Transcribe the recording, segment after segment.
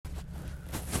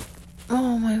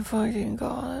Oh my fucking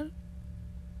god.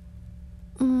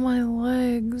 My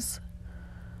legs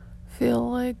feel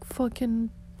like fucking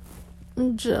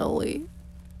jelly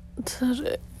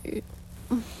today.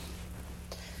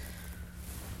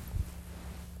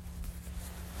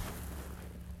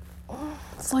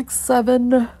 It's like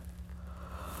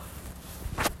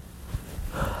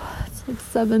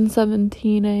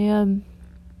 7:17 a.m.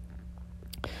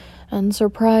 And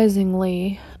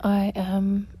surprisingly, I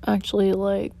am actually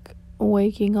like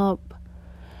waking up.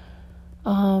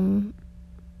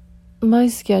 My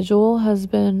schedule has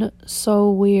been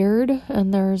so weird,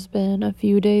 and there's been a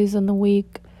few days in the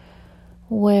week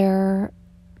where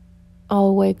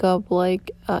I'll wake up like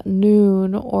at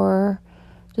noon or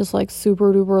just like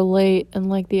super duper late in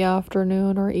like the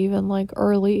afternoon or even like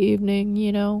early evening,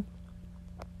 you know?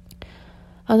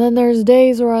 And then there's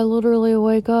days where I literally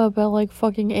wake up at like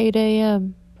fucking 8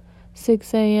 a.m.,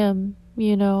 6 a.m.,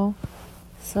 you know,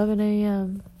 7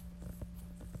 a.m.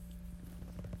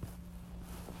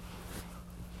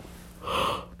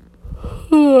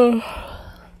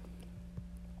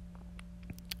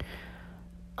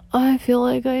 I feel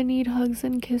like I need hugs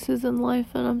and kisses in life,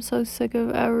 and I'm so sick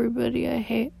of everybody. I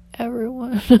hate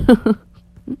everyone.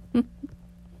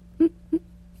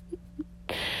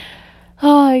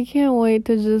 Oh, I can't wait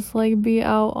to just like be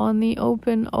out on the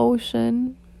open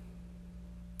ocean,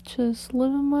 just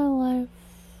living my life.